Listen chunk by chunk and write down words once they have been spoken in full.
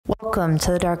Welcome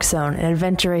to the Dark Zone, an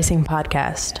adventure racing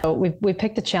podcast. So we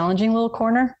picked a challenging little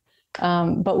corner,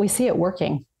 but we see it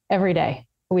working every day.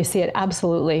 We see it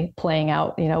absolutely playing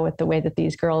out, with the way that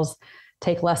these girls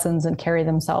take lessons and carry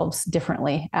themselves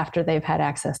differently after they've had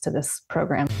access to this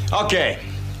program. Okay,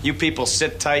 you people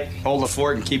sit tight, hold the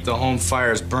fort, and keep the home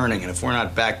fires burning. And if we're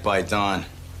not back by dawn,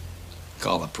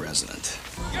 call the president.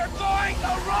 You're going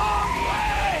the wrong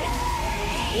way!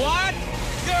 What?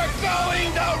 You're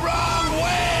going the wrong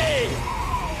way!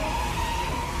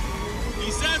 He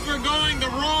says we're going the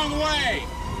wrong way.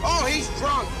 Oh, he's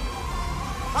drunk.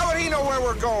 How would he know where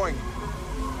we're going?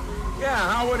 Yeah,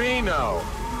 how would he know?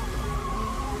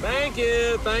 Thank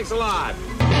you. Thanks a lot.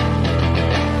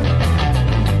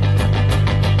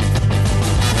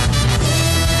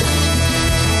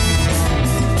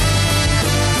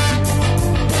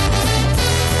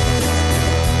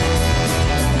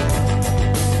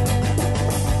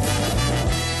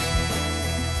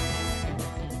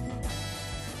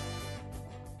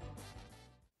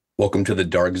 Welcome to the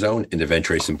Dark Zone, an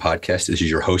adventure racing podcast. This is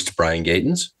your host, Brian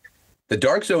Gatens. The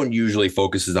Dark Zone usually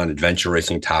focuses on adventure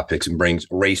racing topics and brings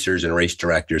racers and race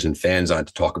directors and fans on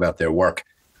to talk about their work.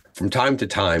 From time to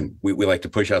time, we like to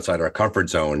push outside our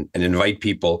comfort zone and invite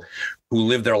people who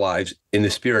live their lives in the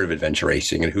spirit of adventure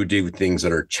racing and who do things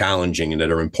that are challenging and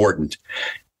that are important.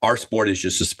 Our sport is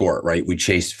just a sport, right? We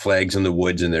chase flags in the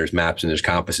woods and there's maps and there's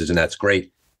compasses, and that's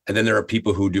great. And then there are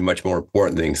people who do much more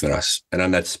important things than us. And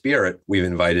on that spirit, we've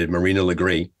invited Marina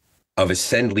LeGree of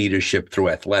Ascend Leadership Through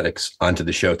Athletics onto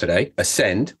the show today.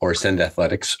 Ascend, or Ascend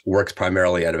Athletics, works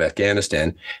primarily out of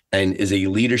Afghanistan and is a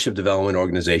leadership development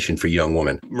organization for young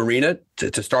women. Marina,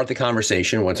 to start the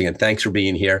conversation, once again, thanks for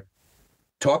being here.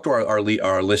 Talk to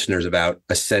our listeners about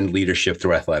Ascend Leadership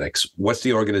Through Athletics. What's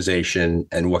the organization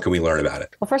and what can we learn about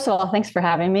it? Well, first of all, thanks for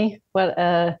having me. What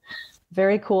a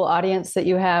very cool audience that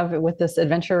you have with this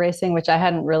adventure racing, which I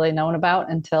hadn't really known about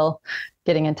until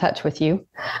getting in touch with you.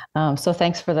 So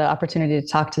thanks for the opportunity to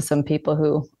talk to some people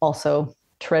who also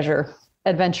treasure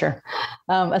adventure.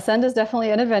 Ascend is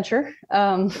definitely an adventure.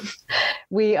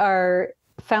 We are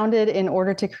founded in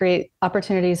order to create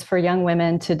opportunities for young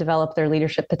women to develop their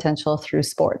leadership potential through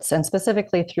sports, and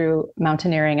specifically through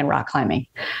mountaineering and rock climbing.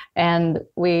 And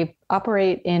we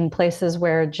operate in places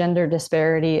where gender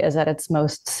disparity is at its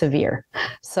most severe.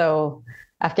 So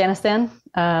Afghanistan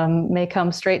may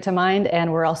come straight to mind,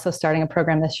 and we're also starting a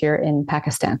program this year in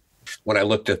Pakistan. When I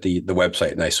looked at the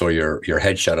website and I saw your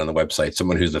headshot on the website,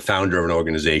 someone who's the founder of an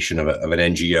organization, of an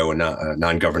NGO, a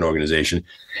non-government organization,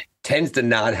 tends to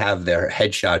not have their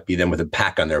headshot be them with a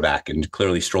pack on their back and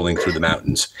clearly strolling through the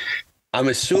mountains. I'm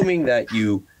assuming that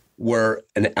you were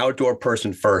an outdoor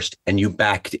person first and you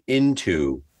backed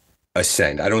into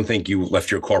Ascend. I don't think you left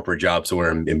your corporate job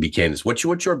somewhere and became this. What's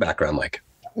your background like?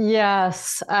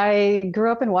 Yes, I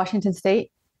grew up in Washington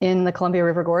State in the Columbia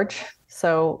River Gorge.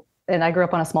 And I grew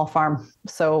up on a small farm.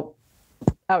 So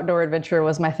outdoor adventure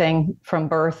was my thing from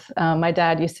birth. My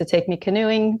dad used to take me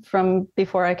canoeing from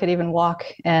before I could even walk.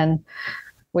 And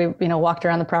we, walked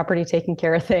around the property taking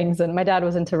care of things. And my dad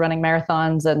was into running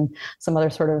marathons and some other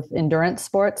sort of endurance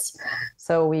sports.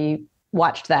 So we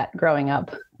watched that growing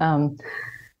up.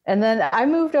 And then I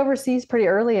moved overseas pretty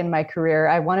early in my career.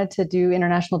 I wanted to do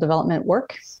international development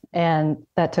work, and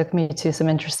that took me to some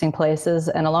interesting places.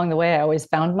 And along the way, I always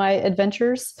found my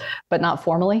adventures, but not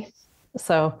formally.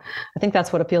 So I think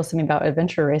that's what appeals to me about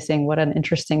adventure racing. What an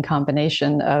interesting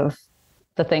combination of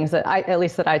the things that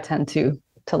I tend to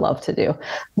love to do.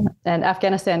 And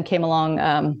Afghanistan came along,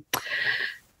 and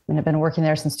I've been working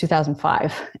there since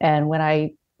 2005. And when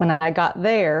I got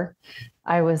there,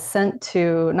 I was sent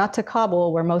to, not to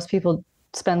Kabul, where most people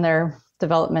spend their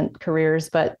development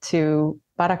careers, but to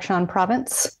Badakhshan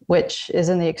province, which is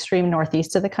in the extreme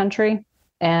northeast of the country.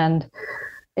 And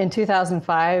in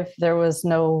 2005, there was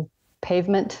no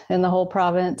pavement in the whole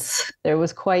province. It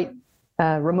was quite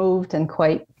removed and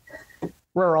quite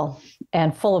rural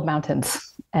and full of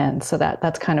mountains. And so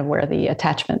that's kind of where the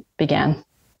attachment began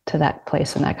to that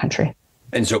place in that country.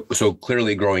 And so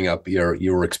clearly growing up,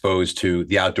 you were exposed to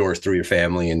the outdoors through your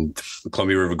family and the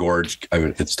Columbia River Gorge. I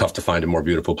mean, it's tough to find a more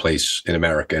beautiful place in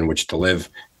America in which to live.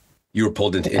 You were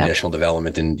pulled into international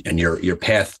development, and your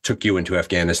path took you into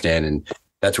Afghanistan, and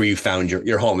that's where you found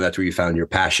your home. That's where you found your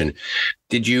passion.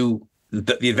 The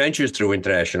adventures through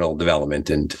international development,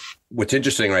 and what's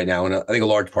interesting right now, and I think a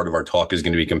large part of our talk is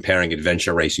going to be comparing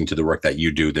adventure racing to the work that you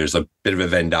do. There's a bit of a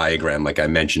Venn diagram, like I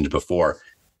mentioned before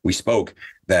we spoke,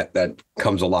 that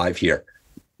comes alive here.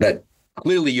 That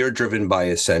clearly you're driven by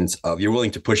a sense of you're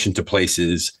willing to push into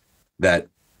places that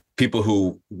people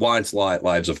who want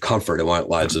lives of comfort and want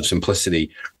lives of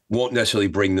simplicity won't necessarily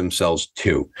bring themselves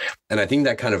to. And I think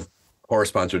that kind of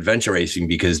corresponds to adventure racing,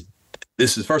 because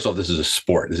this is, first of all, this is a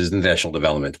sport. This is international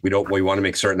development. We want to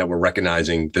make certain that we're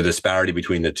recognizing the disparity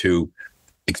between the two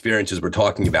experiences we're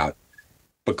talking about.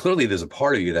 But clearly there's a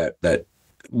part of you that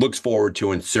looks forward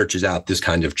to and searches out this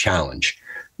kind of challenge.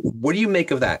 What do you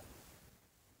make of that?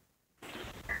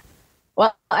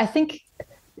 Well, I think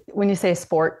when you say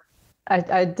sport,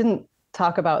 I didn't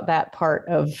talk about that part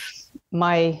of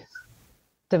my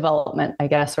development, I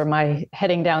guess, or my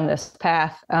heading down this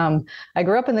path. I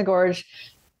grew up in the Gorge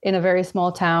in a very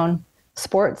small town.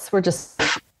 Sports were just,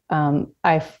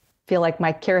 I feel like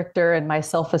my character and my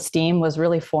self-esteem was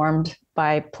really formed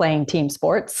by playing team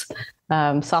sports,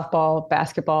 softball,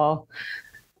 basketball.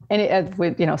 And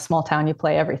with, small town, you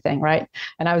play everything, right?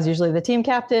 And I was usually the team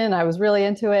captain. I was really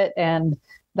into it. And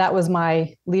that was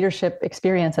my leadership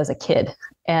experience as a kid.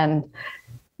 And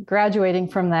graduating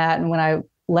from that, and when I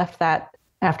left that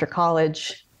after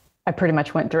college, I pretty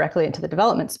much went directly into the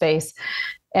development space.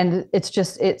 And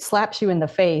it slaps you in the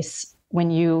face when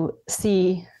you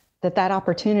see that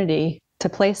opportunity to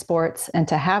play sports and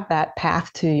to have that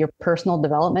path to your personal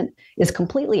development is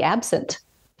completely absent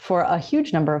for a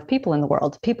huge number of people in the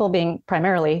world, people being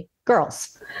primarily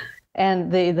girls.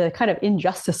 And the kind of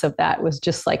injustice of that was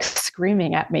just like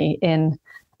screaming at me in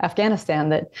Afghanistan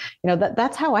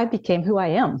that's how I became who I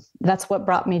am. That's what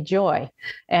brought me joy.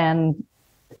 And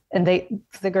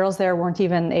the girls there weren't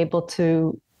even able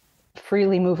to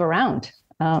freely move around.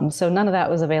 So none of that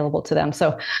was available to them.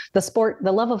 So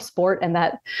the love of sport and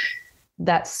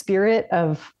that spirit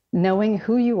of knowing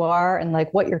who you are and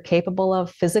like what you're capable of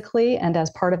physically and as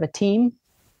part of a team,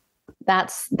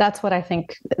 that's what I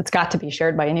think it's got to be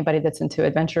shared by anybody that's into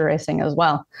adventure racing as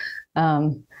well.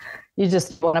 You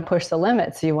just want to push the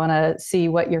limits. You want to see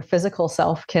what your physical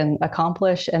self can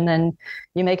accomplish. And then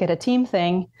you make it a team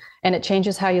thing, and it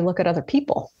changes how you look at other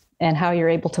people and how you're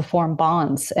able to form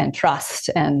bonds and trust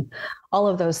and all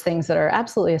of those things that are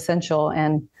absolutely essential.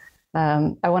 And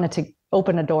I wanted to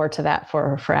open a door to that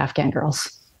for Afghan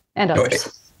girls and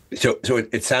others. So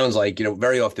it sounds like,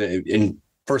 very often,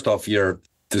 first off,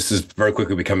 this is very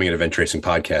quickly becoming an adventure racing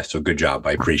podcast. So good job.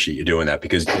 I appreciate you doing that,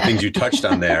 because the things you touched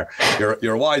on there,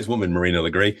 you're a wise woman, Marina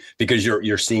LeGree, because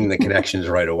you're seeing the connections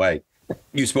right away.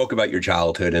 You spoke about your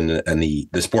childhood and the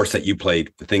sports that you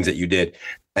played, the things that you did,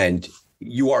 and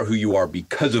you are who you are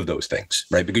because of those things,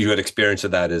 right? Because you had experience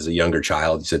of that as a younger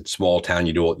child. You said small town,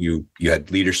 you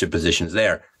had leadership positions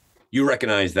there. You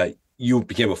recognize that you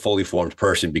became a fully formed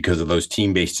person because of those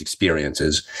team-based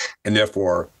experiences. And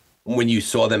therefore, when you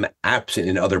saw them absent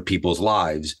in other people's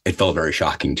lives, it felt very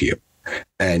shocking to you.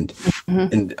 And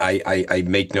and I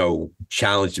make no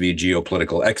challenge to be a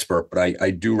geopolitical expert, but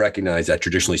I do recognize that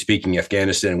traditionally speaking,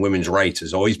 Afghanistan and women's rights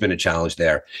has always been a challenge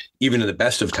there. Even in the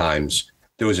best of times,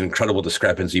 there was an incredible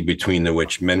discrepancy between the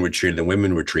which men were treated and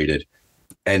women were treated.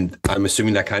 And I'm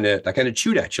assuming that kind of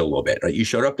chewed at you a little bit, right? You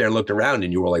showed up there and looked around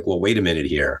and you were like, well, wait a minute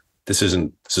here. This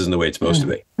isn't the way it's supposed to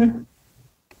be.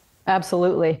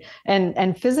 Absolutely.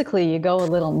 And physically you go a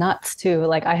little nuts too.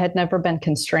 Like I had never been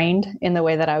constrained in the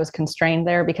way that I was constrained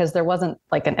there, because there wasn't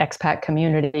like an expat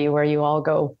community where you all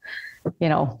go,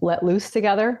 let loose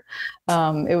together.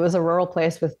 It was a rural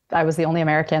place I was the only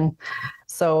American.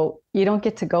 So you don't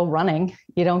get to go running.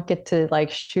 You don't get to like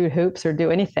shoot hoops or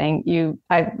do anything.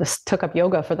 I took up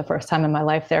yoga for the first time in my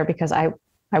life there, because I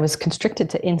was constricted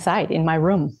to inside in my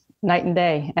room night and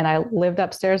day. And I lived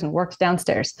upstairs and worked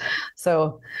downstairs.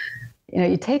 So,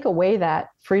 you take away that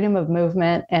freedom of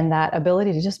movement and that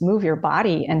ability to just move your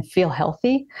body and feel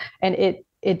healthy. And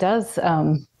it does,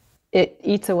 it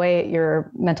eats away at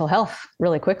your mental health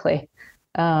really quickly.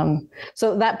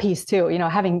 So that piece too,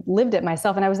 having lived it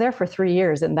myself, and I was there for 3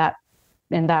 years in that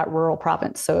rural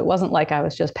province. So it wasn't like I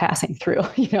was just passing through,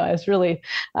 I was right.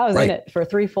 In it for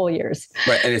 3 full years.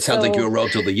 Right. And it sounds like you were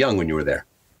relatively young when you were there.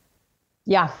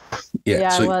 Yeah,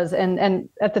 I was. And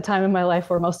at the time in my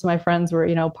life where most of my friends were,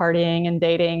 partying and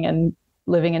dating and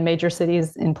living in major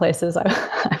cities in places,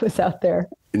 I was out there.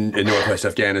 In Northwest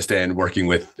Afghanistan, working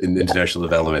with international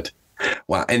development.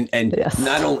 Wow. And yes.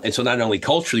 not only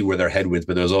culturally were there headwinds,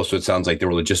 but there was also, it sounds like there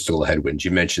were logistical headwinds. You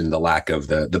mentioned the lack of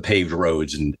the paved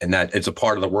roads and that it's a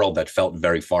part of the world that felt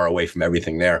very far away from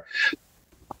everything there.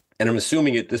 And I'm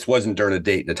assuming this wasn't during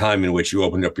a time in which you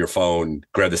opened up your phone,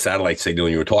 grabbed the satellite signal,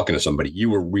 and you were talking to somebody.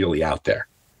 You were really out there.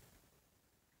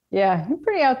 Yeah, you're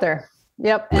pretty out there.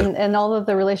 Yep. And all of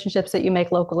the relationships that you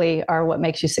make locally are what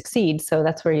makes you succeed. So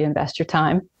that's where you invest your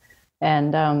time.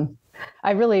 And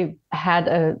I really had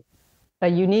a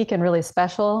unique and really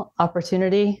special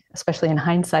opportunity, especially in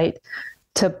hindsight,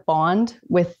 to bond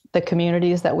with the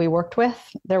communities that we worked with.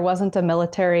 There wasn't a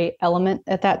military element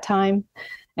at that time,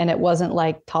 and it wasn't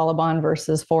like Taliban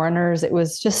versus foreigners. It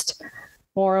was just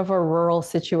more of a rural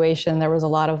situation. There was a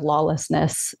lot of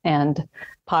lawlessness and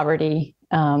poverty.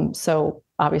 So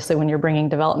obviously, when you're bringing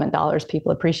development dollars,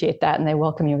 people appreciate that and they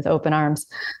welcome you with open arms.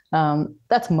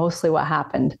 That's mostly what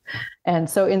happened. And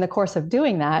so in the course of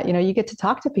doing that, you get to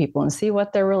talk to people and see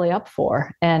what they're really up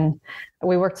for. And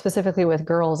we worked specifically with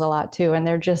girls a lot too, and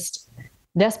they're just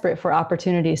desperate for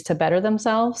opportunities to better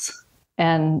themselves.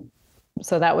 And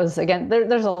so that was, again,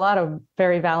 there's a lot of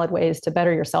very valid ways to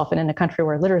better yourself. And in a country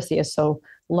where literacy is so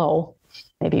low,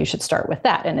 maybe you should start with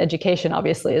that. And education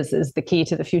obviously is the key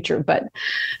to the future. But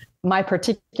my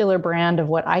particular brand of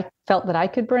what I felt that I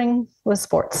could bring was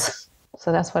sports.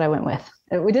 So that's what I went with.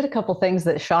 We did a couple things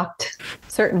that shocked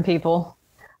certain people.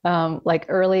 Like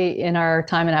early in our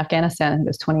time in Afghanistan, it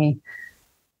was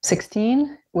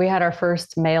 2016, we had our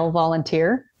first male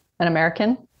volunteer, an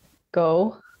American,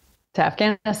 go to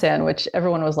Afghanistan, which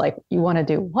everyone was like, you want to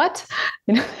do what?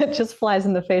 It just flies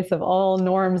in the face of all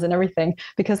norms and everything,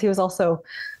 because he was also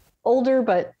older,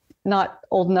 but not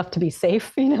old enough to be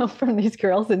safe, from these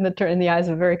girls in the eyes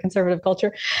of a very conservative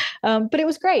culture. But it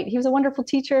was great. He was a wonderful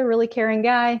teacher, really caring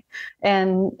guy.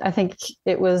 And I think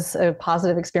it was a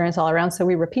positive experience all around. So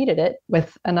we repeated it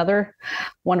with another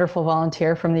wonderful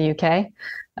volunteer from the UK.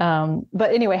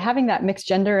 But anyway, having that mixed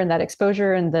gender and that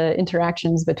exposure and the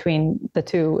interactions between the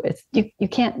two, you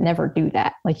can't never do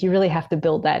that. Like, you really have to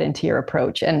build that into your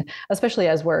approach. And especially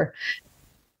as we're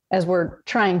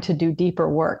trying to do deeper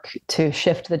work to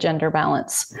shift the gender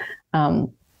balance,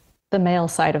 the male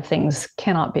side of things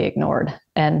cannot be ignored.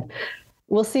 And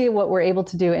we'll see what we're able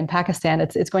to do in Pakistan.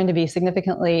 It's going to be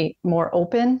significantly more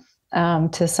open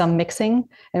to some mixing,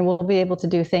 and we'll be able to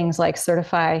do things like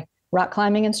certify rock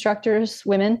climbing instructors,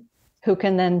 women, who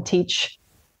can then teach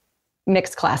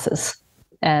mixed classes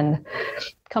and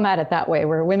come at it that way,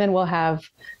 where women will have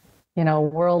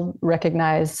world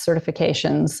recognized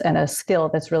certifications and a skill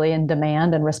that's really in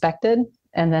demand and respected.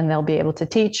 And then they'll be able to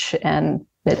teach, and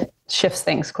it shifts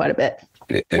things quite a bit.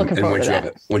 And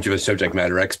once you have a subject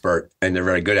matter expert and they're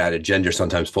very good at it, gender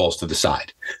sometimes falls to the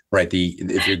side, right?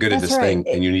 If you're good at this thing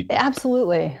and you need.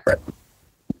 Absolutely. Right.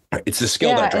 It's the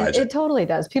skill that drives it. It totally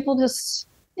does. People just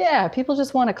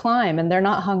want to climb, and they're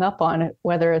not hung up on it,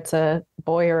 whether it's a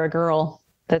boy or a girl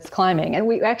that's climbing. And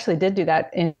we actually did do that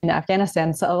in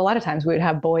Afghanistan. So a lot of times we would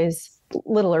have boys,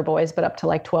 littler boys, but up to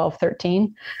like 12,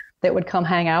 13, that would come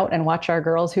hang out and watch our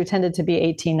girls, who tended to be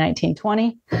 18, 19,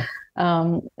 20.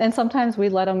 And sometimes we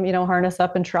let them, harness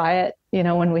up and try it,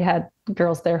 when we had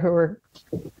girls there who were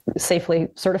safely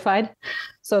certified.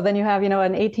 So then you have, an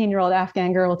 18-year-old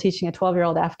Afghan girl teaching a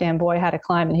 12-year-old Afghan boy how to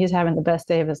climb, and he's having the best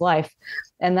day of his life.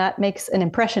 And that makes an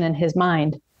impression in his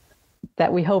mind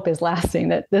that we hope is lasting,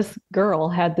 that this girl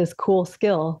had this cool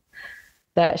skill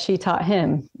that she taught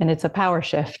him. And it's a power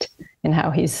shift in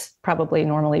how he's probably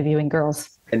normally viewing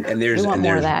girls. And there's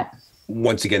more of that.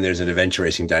 Once again, there's an adventure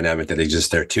racing dynamic that exists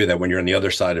there too, that when you're on the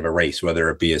other side of a race, whether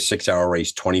it be a 6-hour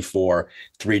race, 24,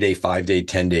 3-day, 5-day,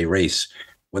 10-day race,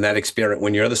 when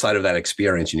you're on the side of that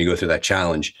experience and you go through that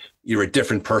challenge, you're a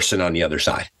different person on the other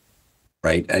side.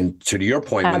 Right. And so to your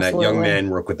point, Absolutely. When that young man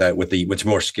worked with the much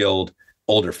more skilled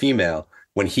older female,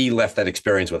 when he left that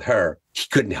experience with her, he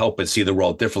couldn't help but see the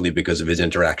world differently because of his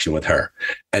interaction with her.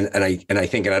 And I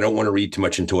think, and I don't want to read too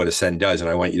much into what Ascend does, and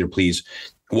I want you to please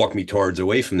walk me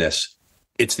away from this.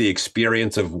 It's the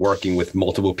experience of working with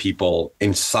multiple people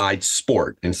inside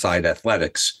sport, inside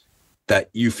athletics, that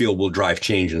you feel will drive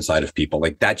change inside of people.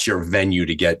 Like, that's your venue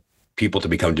to get people to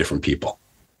become different people.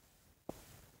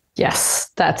 Yes,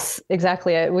 that's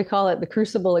exactly it. We call it the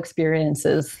crucible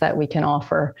experiences that we can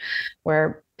offer,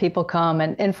 where people come.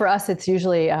 And for us, it's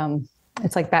usually,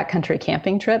 it's like backcountry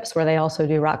camping trips where they also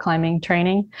do rock climbing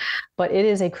training. But it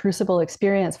is a crucible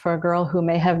experience for a girl who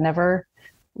may have never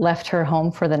left her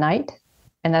home for the night.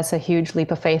 And that's a huge leap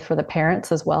of faith for the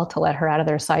parents as well, to let her out of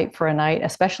their sight for a night,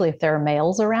 especially if there are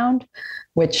males around,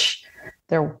 which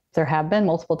there have been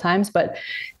multiple times. But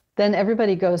then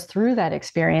everybody goes through that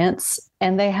experience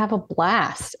and they have a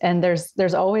blast. And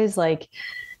there's always like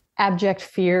abject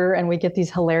fear. And we get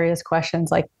these hilarious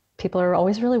questions, like, people are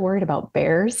always really worried about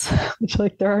bears, which,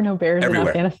 like, there are no bears in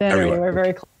Afghanistan or anywhere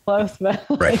very close, but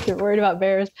like, they're worried about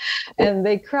bears and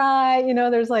they cry,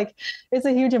 there's like, it's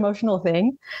a huge emotional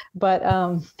thing, but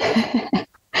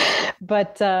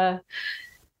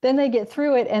then they get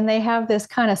through it and they have this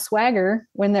kind of swagger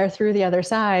when they're through the other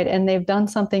side and they've done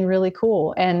something really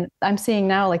cool. And I'm seeing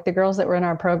now, like, the girls that were in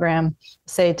our program,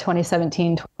 say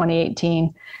 2017,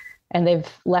 2018, and they've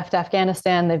left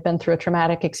Afghanistan, they've been through a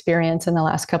traumatic experience in the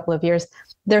last couple of years,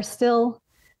 they're still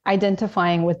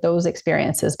identifying with those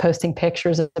experiences, posting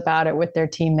pictures about it with their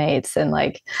teammates. And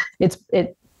like, it's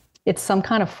some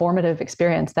kind of formative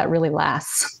experience that really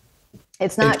lasts.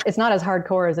 It's not as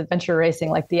hardcore as adventure racing.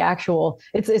 Like the actual,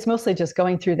 it's mostly just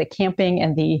going through the camping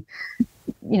and the,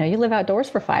 you live outdoors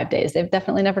for 5 days. They've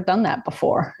definitely never done that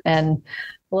before. And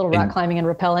a little rock climbing and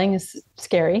rappelling is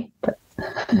scary, but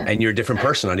and you're a different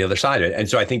person on the other side of it. And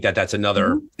so I think that's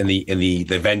another in the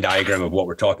Venn diagram of what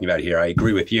we're talking about here. I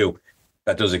agree with you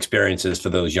that those experiences for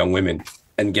those young women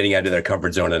and getting out of their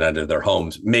comfort zone and out of their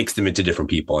homes makes them into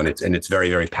different people. And it's very,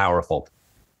 very powerful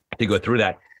to go through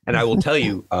that. And I will tell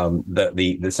you,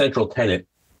 the central tenet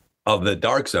of the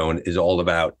Dark Zone is all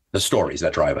about the stories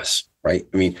that drive us, right?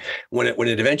 I mean, when an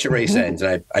adventure race ends,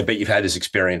 and I bet you've had this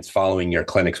experience following your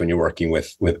clinics when you're working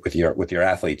with your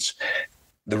athletes,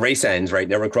 the race ends,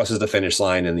 right? Everyone crosses the finish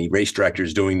line, and the race director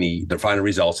is doing the final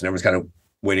results, and everyone's kind of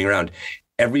waiting around.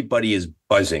 Everybody is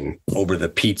buzzing over the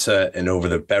pizza and over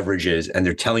the beverages, and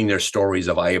they're telling their stories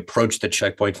of, I approached the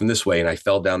checkpoint from this way, and I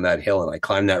fell down that hill, and I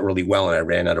climbed that really well, and I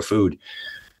ran out of food.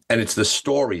 And it's the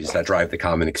stories that drive the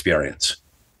common experience.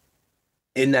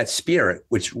 In that spirit,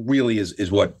 which really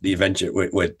is what the adventure,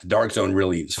 what the Dark Zone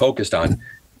really is focused on,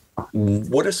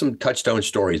 what are some touchstone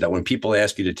stories that when people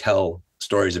ask you to tell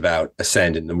stories about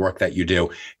Ascend and the work that you do,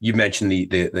 you mentioned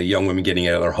the young women getting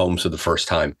out of their homes for the first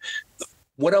time.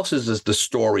 What else is the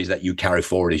stories that you carry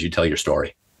forward as you tell your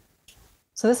story?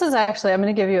 So this is actually, I'm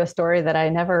going to give you a story that I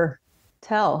never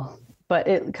tell, but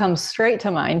it comes straight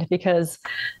to mind because,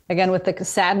 again, with the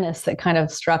sadness that kind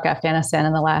of struck Afghanistan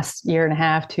in the last year and a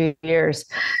half, 2 years,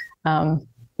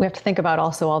 we have to think about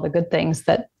also all the good things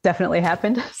that definitely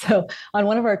happened. So on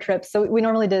one of our trips, so we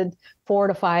normally did 4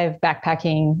 to 5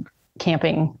 backpacking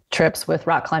camping trips with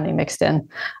rock climbing mixed in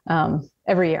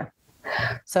every year.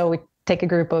 So we take a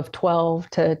group of 12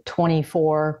 to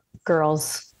 24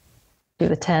 girls, do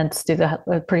the tents, do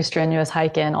the pretty strenuous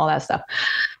hike in, all that stuff.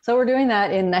 So we're doing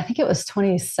that in, I think it was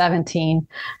 2017.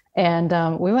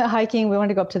 And we went hiking. We wanted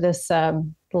to go up to this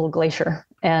little glacier.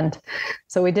 And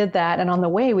so we did that. And on the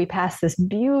way, we passed this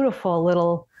beautiful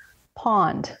little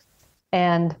pond.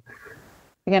 And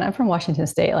again, I'm from Washington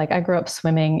State. Like I grew up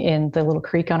swimming in the little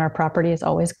creek on our property. It's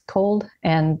always cold.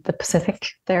 And the Pacific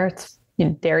there, it's,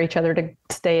 dare each other to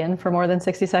stay in for more than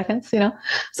 60 seconds,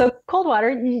 So cold water,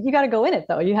 you got to go in it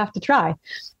though. You have to try.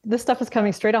 This stuff is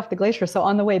coming straight off the glacier. So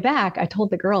on the way back, I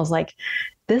told the girls, like,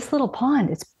 this little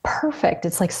pond, it's perfect.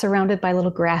 It's like surrounded by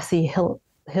little grassy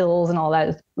hills and all that.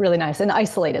 It's really nice and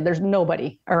isolated. There's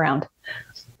nobody around.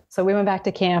 So we went back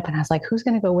to camp and I was like, who's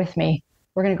going to go with me?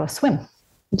 We're going to go swim.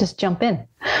 Just jump in.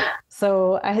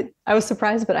 So I was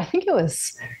surprised, but I think it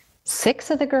was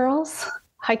 6 of the girls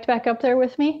hiked back up there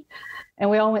with me. And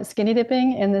we all went skinny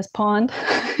dipping in this pond,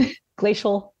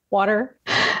 glacial water,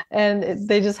 and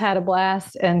they just had a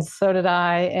blast. And so did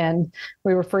I. And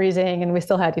we were freezing and we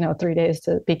still had, 3 days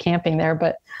to be camping there.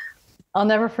 But I'll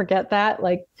never forget that.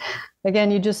 Like, again,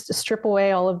 you just strip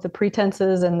away all of the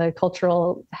pretenses and the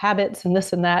cultural habits and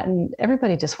this and that. And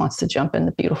everybody just wants to jump in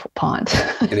the beautiful pond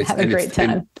and have a great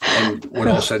time. And when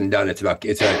all said and done, it's about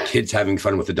kids having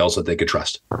fun with adults that they could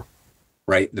trust.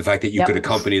 Right. The fact that you could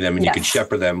accompany them and you could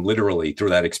shepherd them literally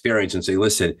through that experience and say,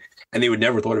 listen, and they would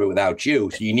never thought of it without you.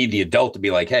 So you need the adult to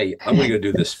be like, hey, I'm going to go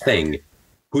do this thing.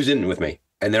 Who's in with me?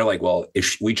 And they're like, well,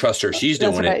 if we trust her, she's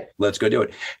doing it. Let's go do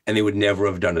it. And they would never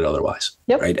have done it otherwise.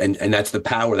 Yep. Right. And that's the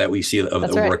power that we see of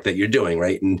the work that you're doing.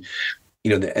 Right. And,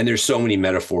 and there's so many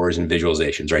metaphors and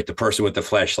visualizations, right? The person with the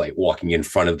flashlight walking in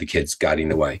front of the kids guiding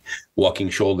the way, walking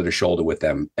shoulder to shoulder with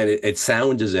them. And it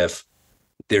sounds as if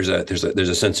there's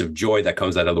a sense of joy that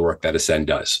comes out of the work that Ascend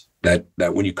does. That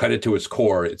when you cut it to its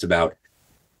core, it's about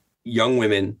young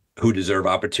women who deserve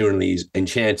opportunities and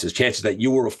chances that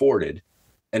you were afforded,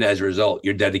 and as a result,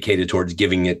 you're dedicated towards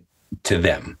giving it to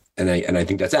them. And I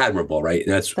think that's admirable, right?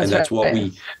 And that's what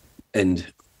we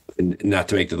and not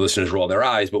to make the listeners roll their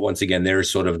eyes, but once again, there's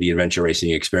sort of the adventure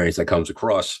racing experience that comes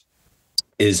across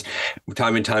is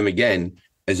time and time again.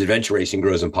 As adventure racing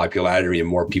grows in popularity and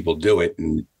more people do it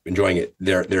and enjoying it,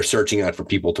 they're searching out for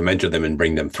people to mentor them and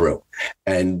bring them through.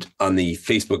 And on the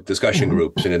Facebook discussion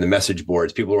groups and in the message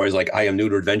boards, people are always like, I am new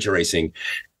to adventure racing.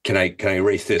 Can I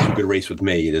race this? Who could race with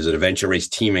me? There's an adventure race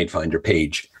teammate finder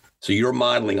page. So you're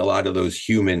modeling a lot of those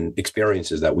human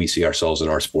experiences that we see ourselves in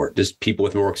our sport. Just people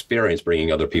with more experience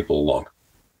bringing other people along.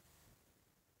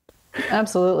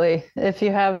 Absolutely. If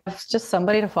you have just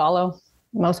somebody to follow,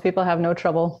 most people have no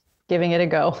trouble giving it a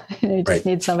go. You just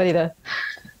need somebody to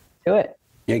do it.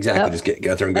 Yeah, exactly. Yep. Just get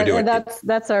out there and go do it.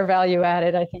 That's our value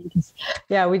added, I think.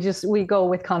 Yeah, we go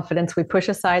with confidence. We push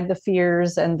aside the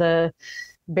fears and the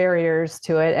barriers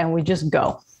to it, and we just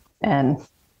go. And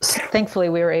thankfully,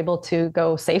 we were able to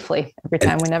go safely every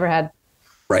time. We never had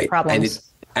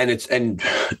problems. And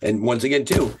once again,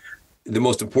 too, the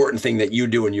most important thing that you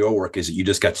do in your work is that you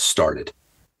just got started.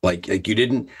 Like you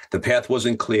didn't, the path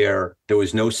wasn't clear. There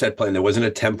was no set plan. There wasn't a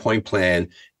 10-point plan.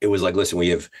 It was like, listen, we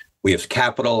have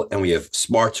capital and we have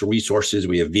smarts, resources,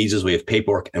 we have visas, we have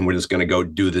paperwork, and we're just going to go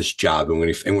do this job. And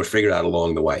we're figured out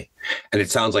along the way. And it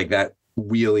sounds like that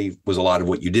really was a lot of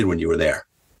what you did when you were there.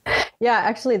 Yeah,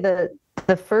 actually the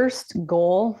first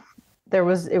goal, it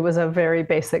was a very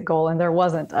basic goal, and there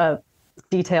wasn't a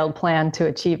detailed plan to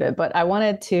achieve it, but I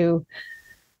wanted to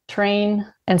train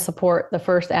and support the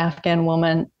first Afghan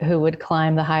woman who would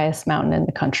climb the highest mountain in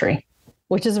the country,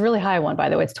 which is a really high one, by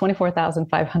the way. It's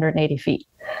 24,580 feet.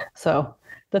 So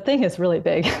the thing is really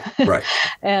big. Right.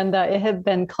 And it had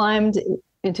been climbed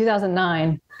in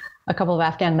 2009. A couple of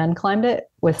Afghan men climbed it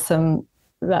with some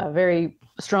very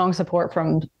strong support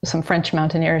from some French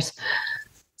mountaineers.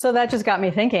 So that just got me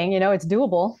thinking, it's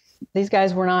doable. These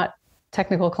guys were not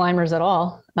technical climbers at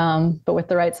all. But with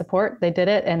the right support, they did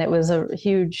it. And it was a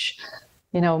huge,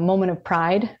 moment of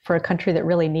pride for a country that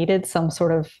really needed some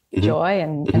sort of joy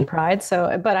and pride.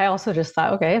 So, but I also just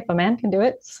thought, okay, if a man can do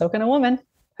it, so can a woman.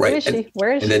 Who is she?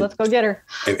 Where is she? Let's go get her.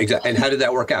 Exactly. And how did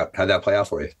that work out? How did that play out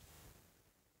for you?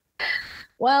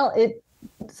 Well,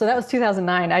 so that was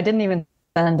 2009. I didn't even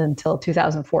send until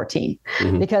 2014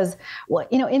 because,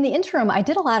 in the interim, I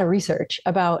did a lot of research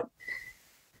about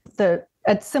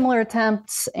similar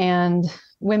attempts and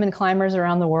women climbers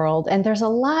around the world. And there's a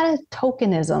lot of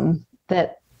tokenism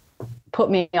that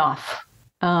put me off.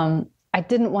 I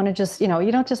didn't want to just, you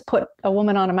don't just put a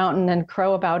woman on a mountain and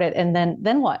crow about it. And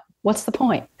then what? What's the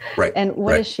point? Right. And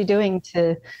what is she doing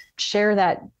to share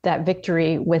that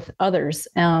victory with others?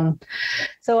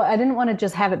 So I didn't want to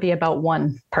just have it be about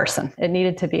one person. It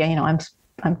needed to be,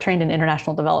 I'm trained in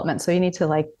international development. So you need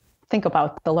to think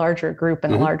about the larger group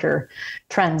and the larger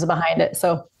trends behind it.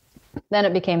 So then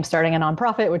it became starting a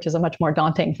nonprofit, which is a much more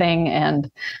daunting thing, and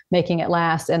making it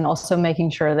last, and also making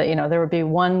sure that, there would be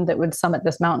one that would summit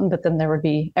this mountain, but then there would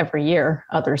be every year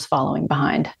others following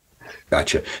behind.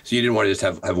 Gotcha. So you didn't want to just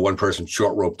have one person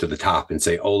short rope to the top and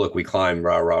say, oh, look, we climbed,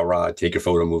 rah, rah, rah, take your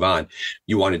photo, move on.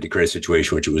 You wanted to create a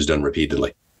situation which it was done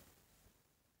repeatedly.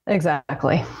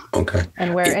 Exactly. Okay.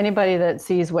 And where anybody that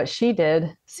sees what she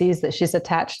did sees that she's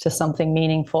attached to something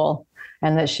meaningful,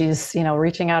 and that she's,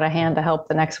 reaching out a hand to help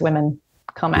the next women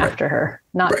come after her,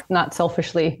 not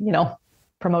selfishly,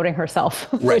 promoting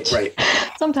herself, which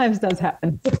sometimes does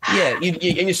happen. Yeah.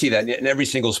 You see that in every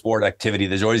single sport activity.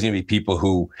 There's always going to be people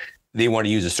who they want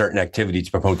to use a certain activity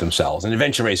to promote themselves. And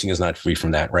adventure racing is not free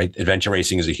from that, right? Adventure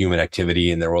racing is a human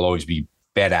activity, and there will always be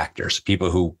bad actors,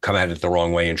 people who come at it the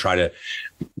wrong way and try to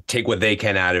take what they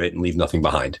can out of it and leave nothing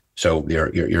behind. So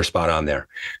you're spot on there.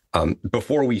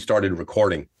 Before we started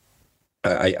recording,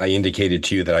 I indicated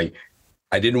to you that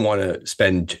I didn't want to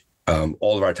spend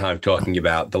all of our time talking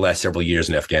about the last several years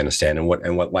in Afghanistan and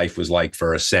what life was like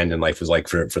for Ascend and life was like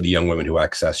for the young women who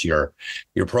access your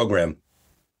program.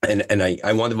 And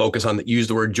I wanted to focus on use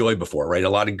the word joy before, right? A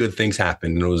lot of good things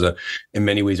happened, and it was in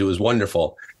many ways it was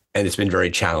wonderful. And it's been very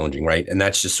challenging, right? And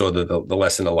that's just sort of the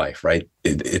lesson of life, right?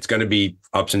 It's going to be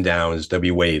ups and downs. There'll be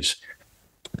waves.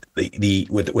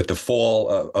 With the fall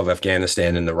of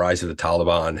Afghanistan and the rise of the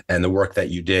Taliban and the work that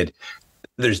you did,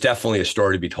 there's definitely a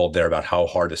story to be told there about how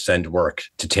hard Ascend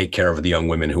worked to take care of the young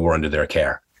women who were under their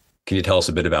care. Can you tell us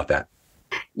a bit about that?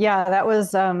 Yeah, that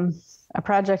was a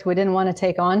project we didn't want to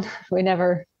take on. We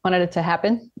never wanted it to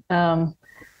happen. But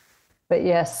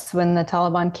yes, when the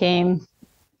Taliban came,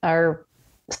 our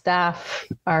staff,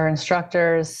 our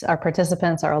instructors, our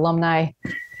participants, our alumni,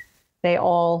 they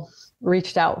all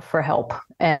reached out for help.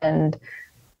 And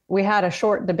we had a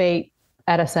short debate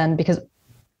at Ascend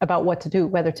about what to do,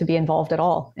 whether to be involved at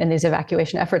all in these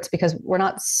evacuation efforts, because we're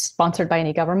not sponsored by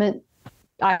any government.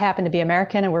 I happen to be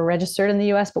American and we're registered in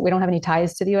the US, but we don't have any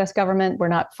ties to the US government. We're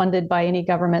not funded by any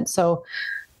government. So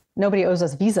nobody owes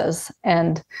us visas,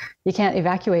 and you can't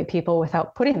evacuate people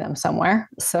without putting them somewhere.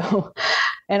 So,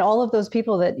 and all of those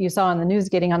people that you saw on the news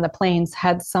getting on the planes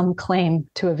had some claim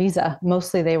to a visa.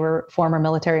 Mostly they were former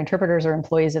military interpreters or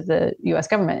employees of the US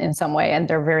government in some way, and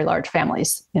they're very large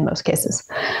families in most cases.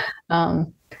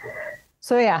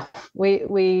 So yeah,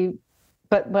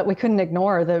 but we couldn't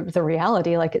ignore the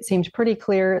reality. Like, it seemed pretty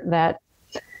clear that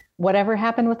whatever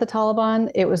happened with the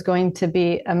Taliban, it was going to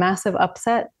be a massive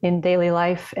upset in daily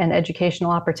life and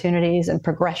educational opportunities and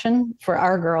progression for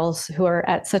our girls who are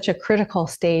at such a critical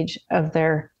stage of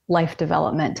their life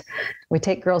development. We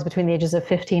take girls between the ages of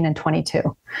 15 and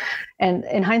 22. And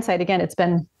in hindsight, again, it's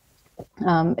been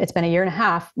a year and a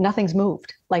half, nothing's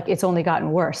moved. Like, it's only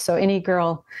gotten worse. So any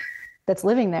girl that's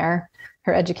living there,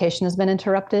 her education has been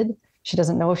interrupted. She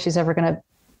doesn't know if she's ever going to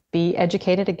be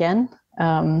educated again.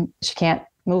 She can't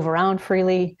move around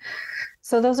freely.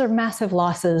 So those are massive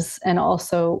losses. And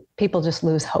also people just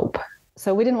lose hope.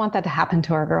 So we didn't want that to happen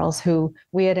to our girls, who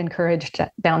we had encouraged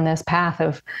down this path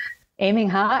of aiming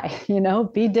high,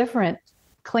 be different,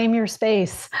 claim your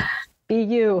space, be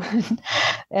you.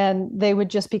 And they would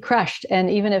just be crushed. And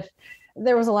even if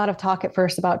there was a lot of talk at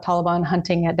first about Taliban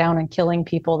hunting down and killing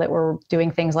people that were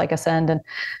doing things like Ascend, and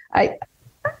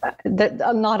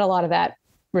not a lot of that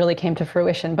really came to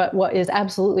fruition. But what is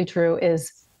absolutely true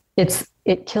is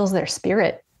it kills their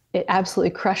spirit. It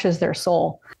absolutely crushes their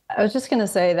soul. I was just going to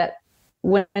say that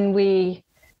when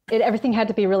everything had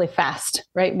to be really fast,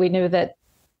 right? We knew that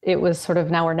it was sort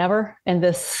of now or never. And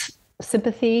this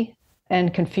sympathy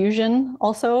and confusion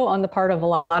also on the part of a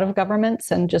lot of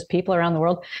governments and just people around the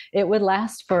world, it would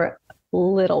last for a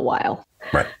little while.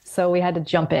 Right. So we had to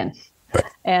jump in. Right.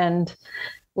 And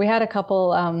we had a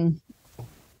couple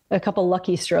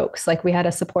lucky strokes. Like, we had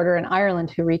a supporter in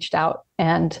Ireland who reached out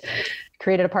and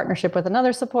created a partnership with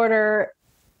another supporter.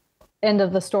 End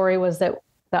of the story was that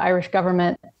the Irish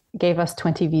government gave us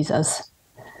 20 visas.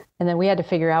 And then we had to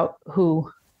figure out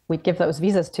who we'd give those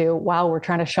visas to while we're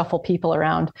trying to shuffle people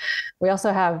around. We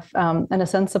also have an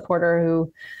Ascend supporter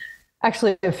who,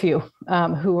 actually a few,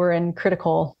 who were in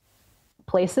critical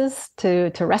places to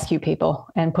rescue people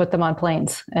and put them on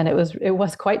planes. And it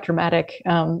was quite dramatic.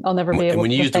 I'll never be able to. And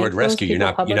when you use the word rescue, you're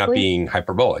not being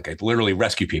hyperbolic. Like, literally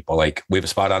rescue people. Like, we have a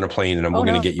spot on a plane and we're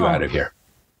going to get you out of here.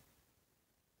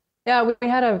 Yeah, we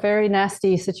had a very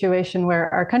nasty situation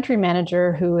where our country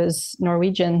manager, who is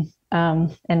Norwegian,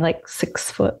 and like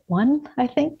 6'1", I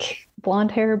think, blonde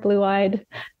hair, blue eyed,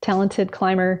 talented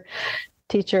climber,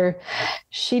 teacher,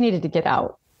 she needed to get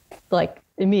out like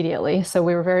immediately. So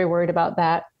we were very worried about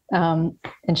that. And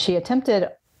she attempted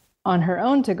on her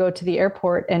own to go to the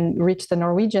airport and reach the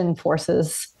Norwegian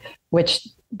forces, which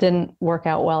didn't work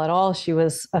out well at all. She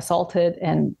was assaulted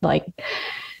and like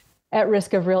at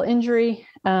risk of real injury.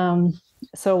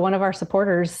 So one of our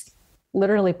supporters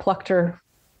literally plucked her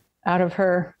out of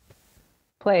her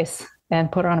place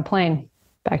and put her on a plane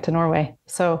back to Norway.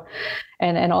 So,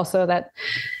 and also that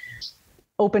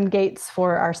opened gates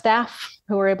for our staff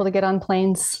who were able to get on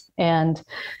planes. And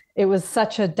it was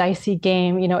such a dicey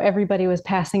game. Everybody was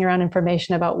passing around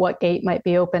information about what gate might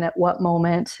be open at what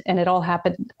moment. And it all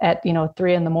happened at, 3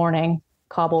 a.m,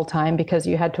 Kabul time, because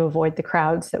you had to avoid the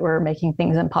crowds that were making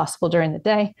things impossible during the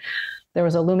day. There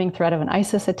was a looming threat of an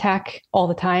ISIS attack all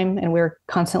the time. And we were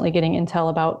constantly getting intel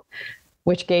about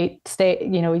which gate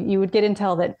you would get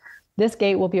intel that this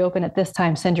gate will be open at this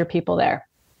time, send your people there.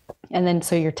 And then,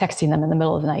 so you're texting them in the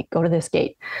middle of the night, go to this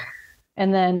gate.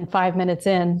 And then 5 minutes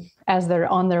in, as they're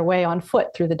on their way on foot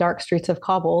through the dark streets of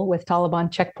Kabul with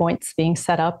Taliban checkpoints being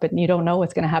set up, and you don't know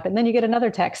what's going to happen. Then you get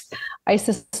another text,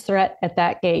 ISIS threat at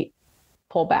that gate,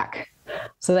 pull back.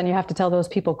 So then you have to tell those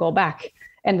people, go back.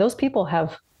 And those people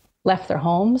have left their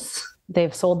homes.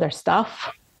 They've sold their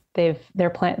stuff.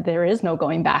 There is no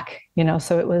going back,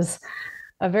 so it was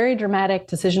a very dramatic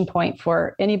decision point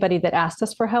for anybody that asked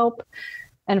us for help,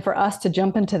 and for us to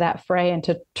jump into that fray and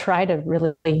to try to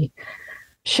really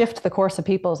shift the course of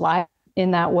people's lives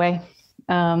in that way.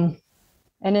 And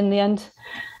in the end,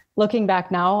 looking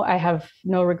back now, I have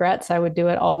no regrets. I would do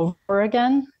it all over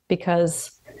again,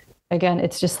 because again,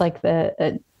 it's just like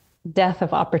the death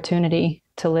of opportunity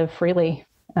to live freely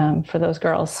for those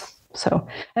girls. So,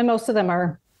 and most of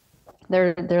them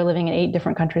they're living in 8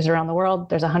 different countries around the world.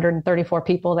 There's 134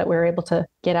 people that we were able to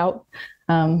get out.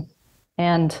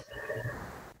 And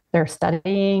they're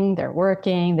studying, they're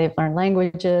working, they've learned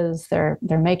languages, they're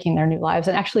making their new lives.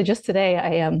 And actually just today,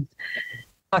 I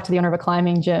talked to the owner of a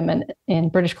climbing gym in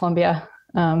British Columbia,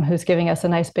 who's giving us a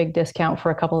nice big discount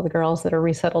for a couple of the girls that are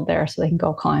resettled there so they can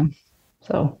go climb.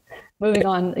 So moving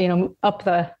on, up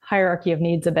the hierarchy of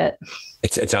needs a bit.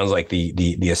 It sounds like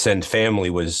the Ascend family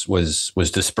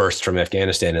was dispersed from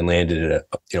Afghanistan and landed at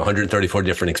 134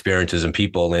 different experiences, and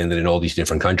people landed in all these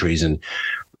different countries. And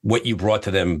what you brought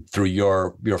to them through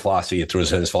your philosophy, through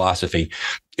Ascend's philosophy,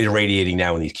 is radiating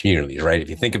now in these communities, right? If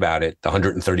you think about it, the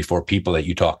 134 people that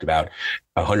you talked about,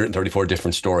 134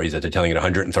 different stories that they're telling at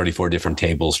 134 different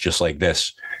tables, just like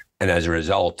this. And as a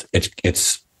result,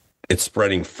 it's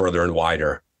spreading further and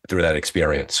wider through that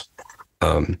experience.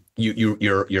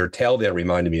 Your tale there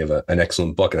reminded me of an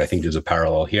excellent book, and I think there's a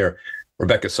parallel here.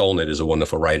 Rebecca Solnit is a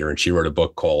wonderful writer, and she wrote a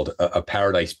book called A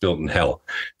Paradise Built in Hell,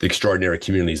 The Extraordinary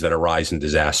Communities That Arise in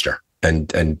Disaster. And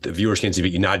the viewers can see, but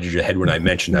you nodded your head when I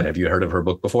mentioned that. Have you heard of her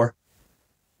book before?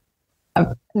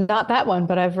 Not that one,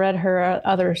 but I've read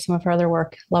some of her other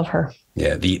work. Love her.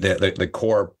 Yeah, the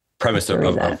core premise of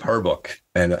her book,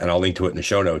 and I'll link to it in the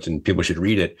show notes, and people should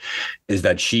read it, is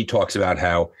that she talks about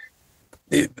how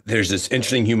there's this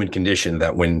interesting human condition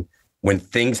that when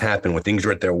things happen, when things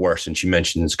are at their worst, and she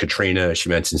mentions Katrina, she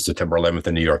mentions September 11th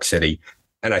in New York City,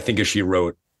 and I think if she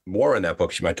wrote more in that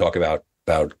book, she might talk about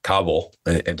Kabul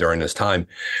during this time,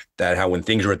 that how when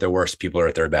things are at their worst, people are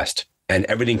at their best, and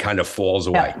everything kind of falls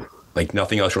away. Yeah. Like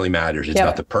nothing else really matters. It's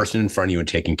about the person in front of you and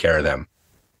taking care of them.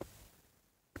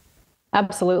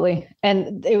 Absolutely.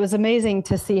 And it was amazing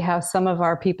to see how some of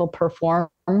our people performed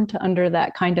under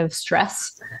that kind of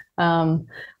stress.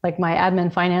 Like my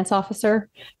admin finance officer,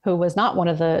 who was not one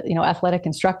of the, athletic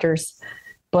instructors,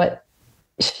 but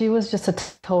she was just a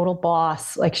total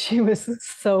boss. Like she was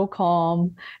so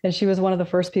calm. And she was one of the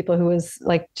first people who was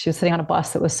like, she was sitting on a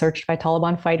bus that was searched by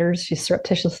Taliban fighters. She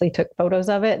surreptitiously took photos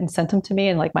of it and sent them to me.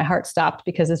 And like my heart stopped,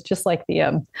 because it's just like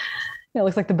it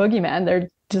looks like the boogeyman. They're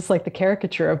just like the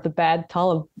caricature of the bad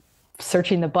Talib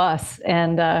searching the bus.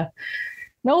 And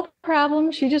no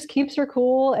problem. She just keeps her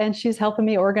cool. And she's helping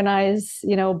me organize,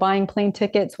 buying plane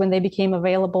tickets when they became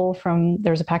available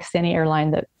there's a Pakistani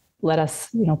airline that let us,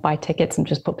 buy tickets and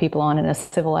just put people on in a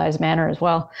civilized manner as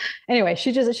well. Anyway,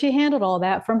 she handled all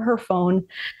that from her phone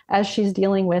as she's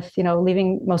dealing with,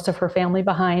 leaving most of her family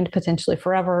behind, potentially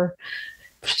forever.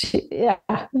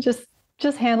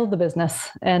 Just handled the business.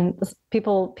 And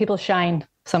people shine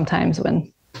sometimes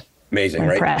when amazing,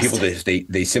 right? Impressed. People,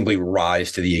 they simply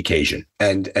rise to the occasion.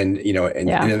 And in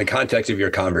the context of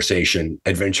your conversation,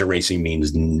 adventure racing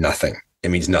means nothing. It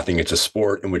means nothing. It's a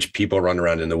sport in which people run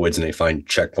around in the woods and they find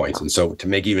checkpoints. And so to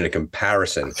make even a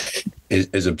comparison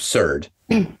is absurd.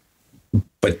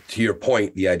 But to your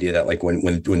point, the idea that like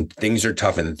when things are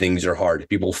tough and things are hard,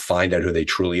 people find out who they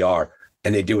truly are,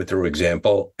 and they do it through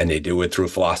example and they do it through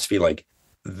philosophy. Like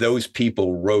those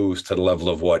people rose to the level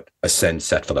of what Ascend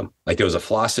set for them. Like there was a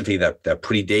philosophy that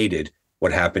predated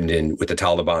what happened with the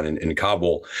Taliban in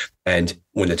Kabul. And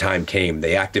when the time came,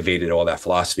 they activated all that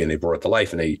philosophy and they brought it to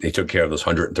life, and they took care of those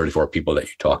 134 people that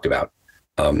you talked about.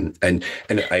 And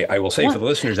I will say for the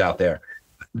listeners out there,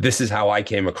 this is how I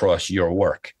came across your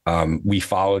work. We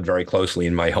followed very closely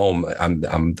in my home.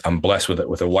 I'm blessed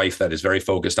with a wife that is very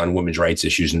focused on women's rights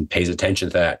issues and pays attention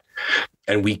to that.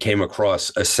 And we came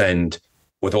across Ascend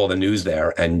with all the news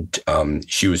there. And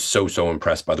she was so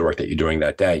impressed by the work that you're doing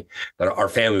that day, that our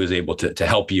family was able to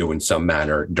help you in some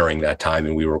manner during that time.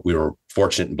 And we were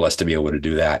fortunate and blessed to be able to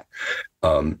do that.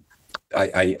 I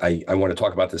want to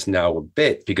talk about this now a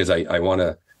bit, because I want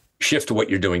to shift to what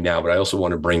you're doing now, but I also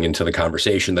want to bring into the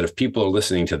conversation that if people are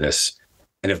listening to this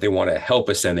and if they want to help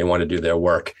us and they want to do their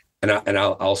work, and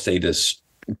I'll say this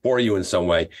for you in some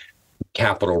way,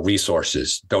 capital,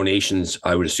 resources, donations,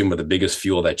 I would assume are the biggest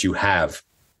fuel that you have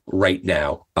right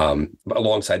now. But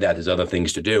alongside that, there's other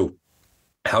things to do.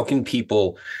 How can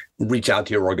people reach out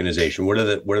to your organization? What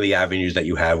are the avenues that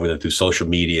you have, whether through social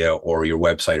media or your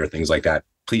website or things like that?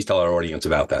 Please tell our audience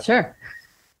about that. Sure.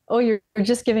 Oh, you're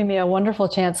just giving me a wonderful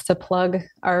chance to plug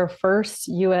our first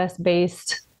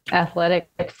US-based athletic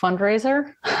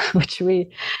fundraiser, which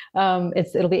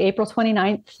it'll be April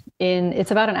 29th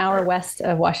it's about an hour west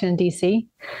of Washington, D.C.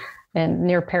 and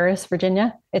near Paris,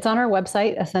 Virginia. It's on our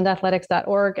website,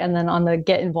 ascendathletics.org. And then on the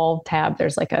Get Involved tab,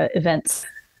 there's like events.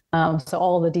 So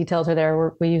all the details are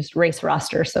there. We use Race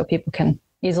Roster so people can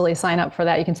easily sign up for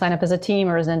that. You can sign up as a team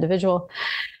or as an individual.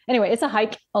 Anyway, it's a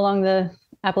hike along the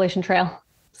Appalachian Trail.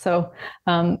 So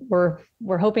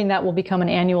we're hoping that will become an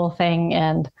annual thing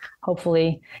and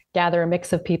hopefully gather a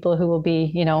mix of people who will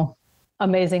be,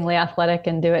 amazingly athletic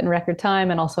and do it in record time,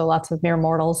 and also lots of mere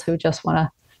mortals who just want to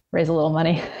raise a little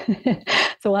money.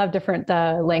 So we'll have different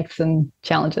lengths and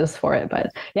challenges for it.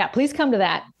 But yeah, please come to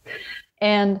that.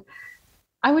 And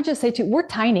I would just say too, we're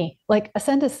tiny. Like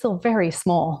Ascend is still very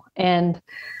small. And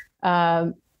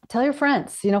tell your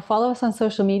friends, follow us on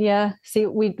social media. See,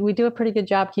 we do a pretty good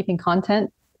job keeping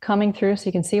content coming through so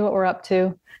you can see what we're up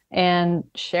to, and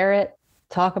share it,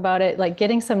 talk about it. Like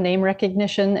getting some name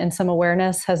recognition and some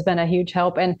awareness has been a huge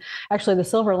help. And actually the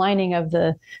silver lining of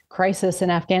the crisis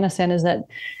in Afghanistan is that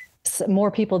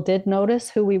more people did notice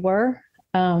who we were.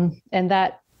 And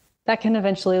that can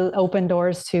eventually open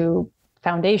doors to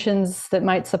foundations that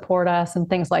might support us and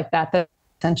things like that, that are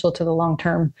essential to the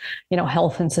long-term,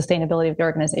 health and sustainability of the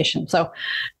organization. So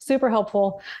super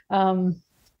helpful.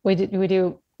 We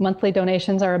do monthly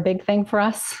donations are a big thing for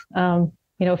us.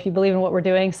 if you believe in what we're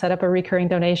doing, set up a recurring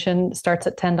donation, starts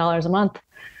at $10 a month.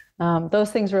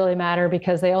 Those things really matter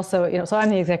because they also, so I'm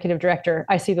the executive director.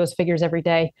 I see those figures every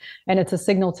day, and it's a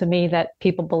signal to me that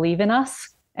people believe in us,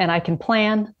 and I can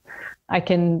plan, I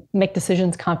can make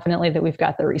decisions confidently that we've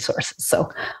got the resources. So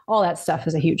all that stuff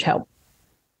is a huge help.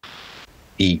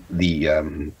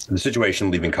 The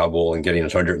situation leaving Kabul and getting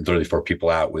those 134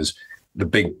 people out was the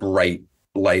big bright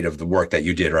light of the work that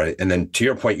you did, right? And then to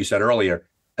your point, you said earlier,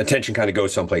 attention kind of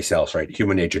goes someplace else, right?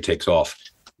 Human nature takes off.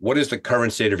 What is the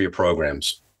current state of your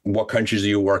programs? What countries are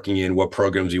you working in? What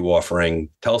programs are you offering?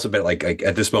 Tell us a bit, like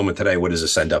at this moment today, what does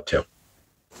Ascend up to?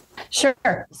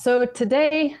 Sure. So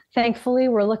today, thankfully,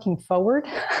 we're looking forward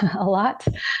a lot.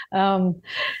 When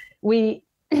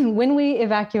we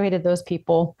evacuated those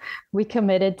people, we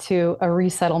committed to a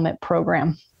resettlement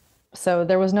program. So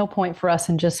there was no point for us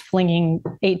in just flinging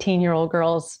 18-year-old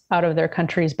girls out of their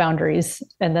country's boundaries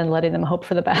and then letting them hope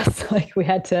for the best. Like, we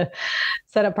had to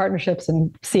set up partnerships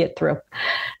and see it through.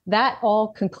 That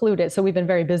all concluded. So we've been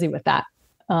very busy with that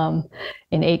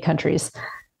in 8 countries.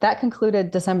 That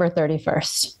concluded December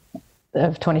 31st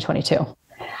of 2022.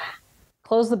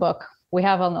 Close the book. We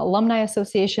have an alumni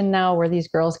association now where these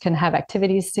girls can have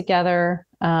activities together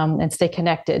and stay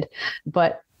connected.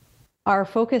 But our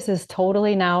focus is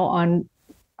totally now on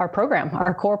our program,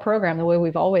 our core program, the way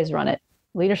we've always run it.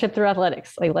 Leadership through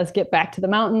athletics. Like, let's get back to the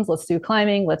mountains. Let's do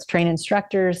climbing. Let's train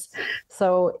instructors.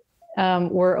 So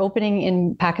we're opening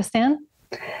in Pakistan,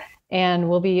 and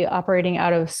we'll be operating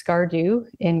out of Skardu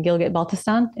in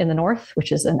Gilgit-Baltistan in the north,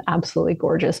 which is an absolutely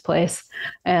gorgeous place.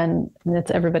 And it's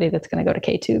everybody that's going to go to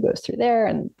K2 goes through there.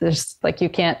 And there's you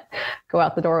can't go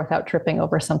out the door without tripping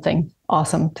over something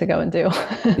awesome to go and do.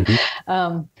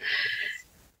 Mm-hmm.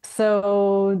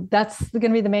 So that's going to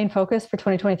be the main focus for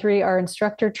 2023. Our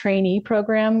instructor trainee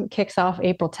program kicks off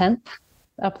April 10th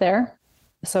up there.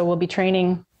 So we'll be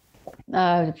training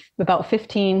about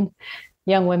 15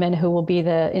 young women who will be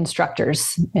the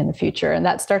instructors in the future. And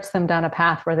that starts them down a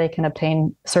path where they can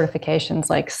obtain certifications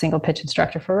like single pitch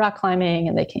instructor for rock climbing,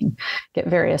 and they can get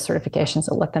various certifications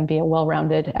that let them be a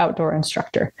well-rounded outdoor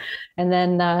instructor. And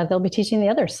then they'll be teaching the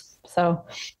others. So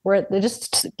they're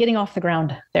just getting off the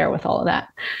ground there with all of that.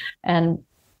 And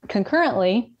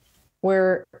concurrently,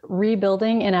 we're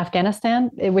rebuilding in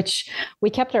Afghanistan, which we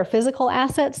kept our physical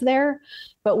assets there,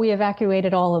 but we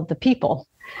evacuated all of the people.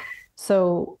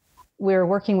 So we're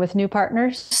working with new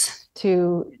partners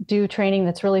to do training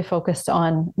that's really focused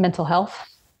on mental health.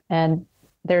 And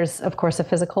there's, of course, a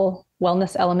physical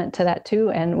wellness element to that too.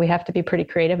 And we have to be pretty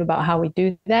creative about how we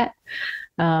do that.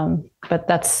 But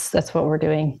that's what we're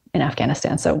doing in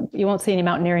Afghanistan. So you won't see any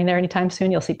mountaineering there anytime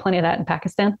soon. You'll see plenty of that in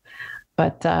Pakistan,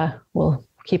 but we'll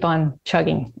keep on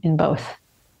chugging in both.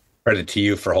 Credit to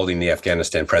you for holding the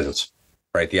Afghanistan presence,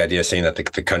 right? The idea of saying that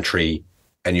the country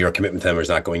and your commitment to them is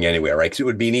not going anywhere, right? Because it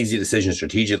would be an easy decision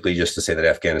strategically just to say that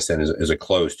Afghanistan is a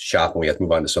closed shop and we have to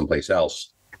move on to someplace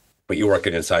else. But you work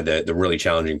it inside the really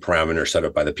challenging parameters set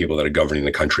up by the people that are governing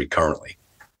the country currently.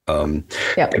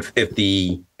 Yep. If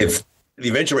the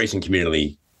adventure racing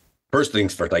community, first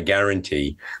things first, I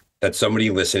guarantee that somebody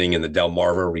listening in the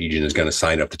Delmarva region is going to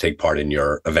sign up to take part in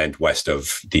your event west of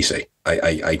DC.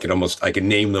 I can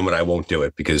name them, and I won't do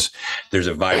it because there's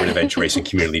a vibrant adventure racing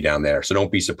community down there. So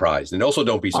don't be surprised. And also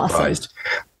don't be surprised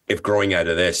if growing out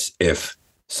of this, if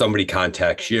somebody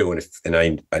contacts you, and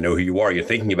I know who you are, you're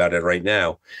thinking about it right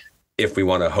now, if we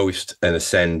want to host an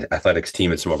Ascend athletics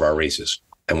team at some of our races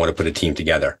and want to put a team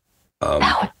together.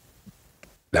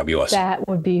 That'd be awesome. That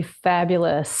would be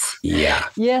fabulous. Yeah.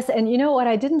 Yes. And you know what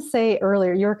I didn't say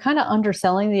earlier, you were kind of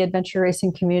underselling the adventure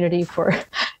racing community for,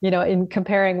 in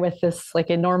comparing with this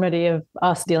enormity of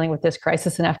us dealing with this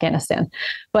crisis in Afghanistan.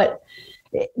 But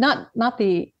not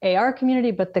the AR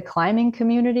community, but the climbing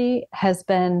community has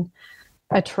been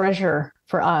a treasure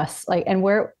for us. And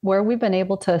where we've been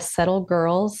able to settle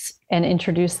girls and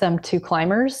introduce them to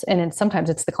climbers. And sometimes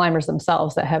it's the climbers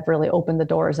themselves that have really opened the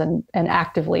doors and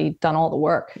actively done all the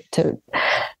work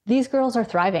these girls are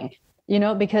thriving,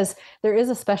 because there is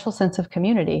a special sense of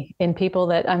community in people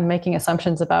that I'm making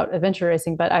assumptions about adventure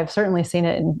racing, but I've certainly seen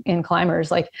it in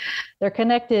climbers. They're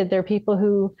connected. They're people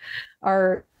who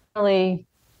are really,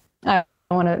 I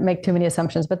don't want to make too many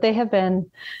assumptions, but they have been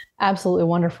absolutely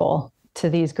wonderful to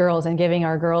these girls and giving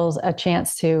our girls a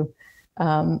chance to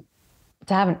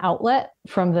have an outlet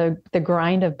from the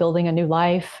grind of building a new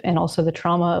life and also the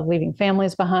trauma of leaving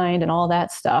families behind and all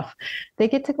that stuff. They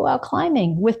get to go out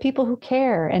climbing with people who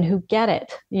care and who get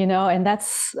it, and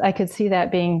I could see that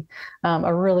being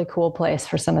a really cool place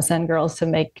for some Ascend girls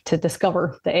to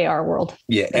discover the AR world.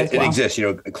 Yeah, it exists.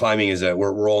 Climbing is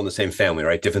we're all in the same family,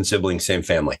 right? Different siblings, same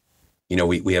family. You know,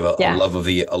 we have a love of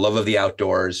the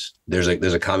outdoors. There's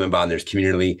a common bond. There's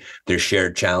community. There's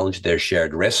shared challenge. There's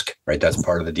shared risk. Right, that's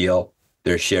part of the deal.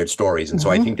 There's shared stories, and so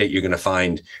I think that you're going to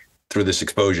find through this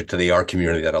exposure to the AR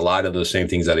community that a lot of those same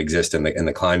things that exist in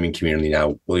the climbing community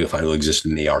now you'll find will exist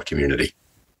in the AR community.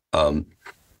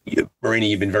 Marina,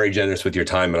 you've been very generous with your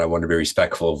time, and I want to be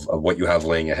respectful of what you have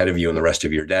laying ahead of you and the rest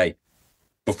of your day.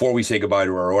 Before we say goodbye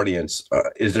to our audience,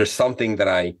 is there something that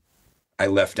I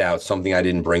left out, something I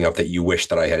didn't bring up that you wish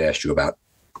that I had asked you about?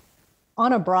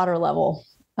 On a broader level,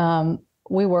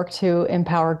 we work to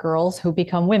empower girls who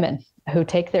become women,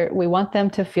 we want them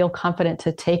to feel confident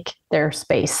to take their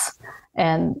space.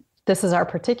 And this is our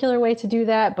particular way to do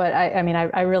that. But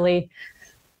I really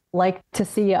like to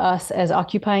see us as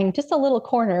occupying just a little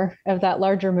corner of that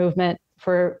larger movement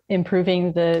for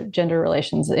improving the gender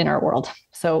relations in our world.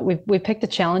 So we picked a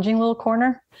challenging little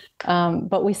corner,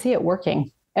 but we see it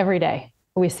working every day.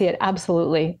 We see it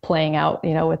absolutely playing out,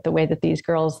 with the way that these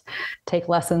girls take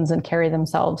lessons and carry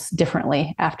themselves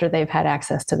differently after they've had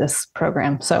access to this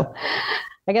program. So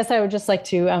I guess I would just like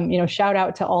to, shout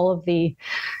out to all of the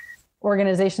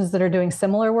organizations that are doing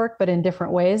similar work, but in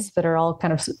different ways, that are all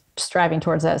kind of striving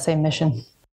towards that same mission.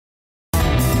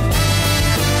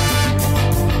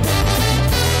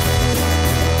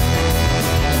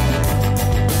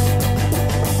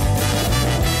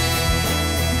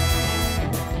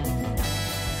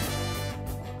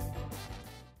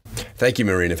 Thank you,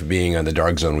 Marina, for being on the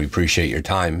Dark Zone. We appreciate your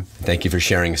time. Thank you for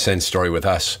sharing Ascent's story with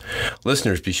us.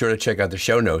 Listeners, be sure to check out the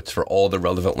show notes for all the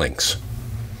relevant links.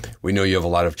 We know you have a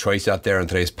lot of choice out there in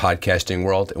today's podcasting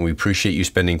world, and we appreciate you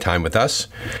spending time with us.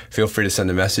 Feel free to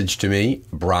send a message to me,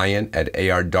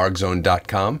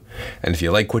 brian@ardarkzone.com. And if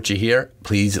you like what you hear,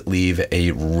 please leave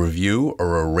a review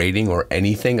or a rating or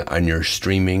anything on your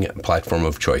streaming platform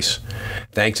of choice.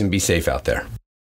 Thanks, and be safe out there.